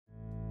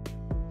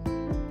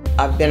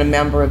I've been a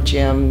member of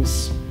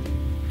gyms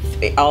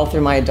all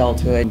through my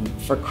adulthood.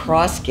 For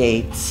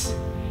CrossGates,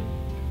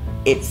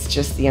 it's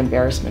just the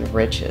embarrassment of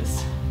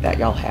riches that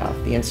y'all have.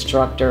 The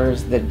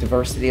instructors, the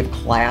diversity of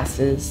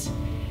classes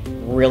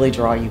really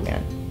draw you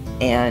in.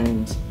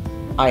 And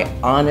I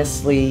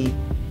honestly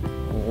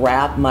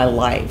wrap my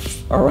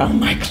life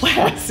around my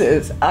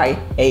classes. I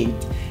hate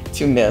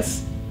to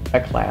miss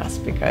a class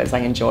because I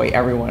enjoy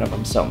every one of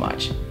them so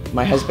much.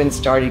 My husband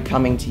started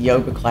coming to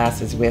yoga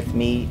classes with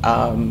me.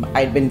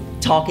 I'd been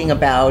talking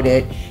about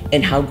it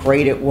and how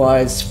great it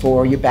was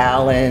for your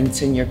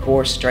balance and your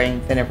core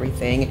strength and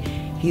everything.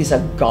 He's a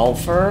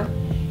golfer,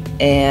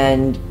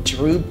 and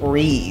Drew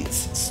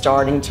Brees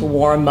starting to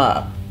warm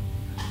up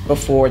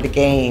before the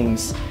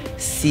games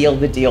sealed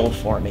the deal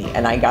for me,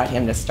 and I got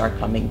him to start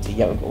coming to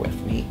yoga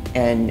with me.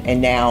 And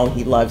now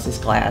he loves his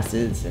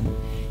classes, and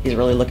he's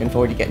really looking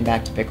forward to getting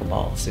back to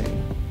pickleball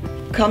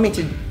soon. Coming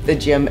to the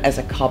gym as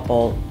a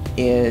couple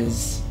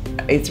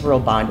it's a real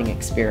bonding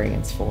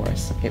experience for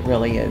us. It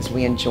really is.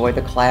 We enjoy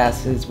the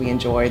classes, we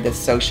enjoy the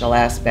social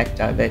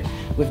aspect of it.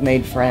 We've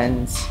made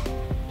friends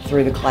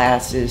through the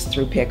classes,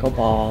 through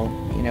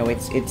pickleball. You know,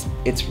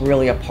 it's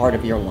really a part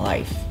of your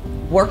life.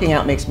 Working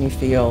out makes me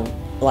feel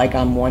like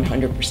I'm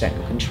 100%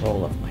 in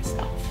control of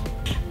myself.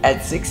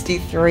 At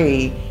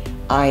 63,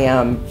 I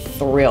am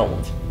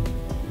thrilled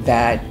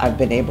that I've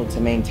been able to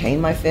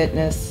maintain my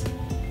fitness.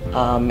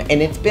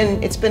 And it's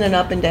been an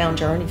up and down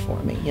journey for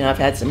me. You know, I've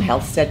had some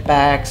health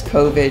setbacks,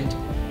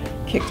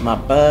 COVID kicked my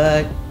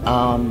butt,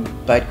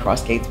 but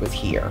CrossGates was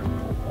here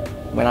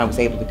when I was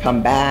able to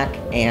come back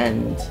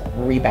and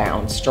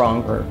rebound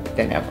stronger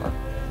than ever.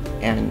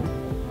 And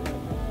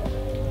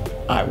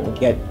I will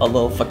get a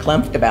little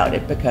verklempt about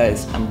it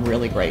because I'm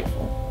really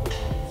grateful.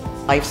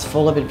 Life's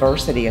full of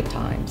adversity at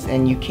times,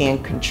 and you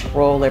can't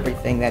control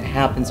everything that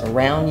happens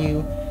around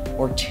you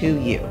or to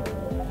you.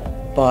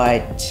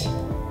 But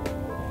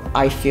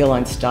I feel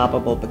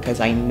unstoppable because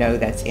I know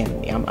that's in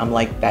me. I'm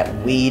like that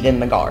weed in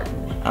the garden.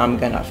 I'm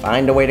gonna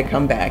find a way to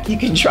come back. You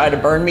can try to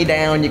burn me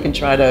down, you can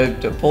try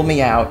to pull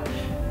me out,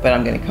 but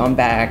I'm gonna come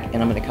back,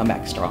 and I'm gonna come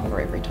back stronger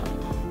every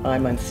time.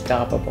 I'm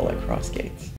unstoppable at CrossGates.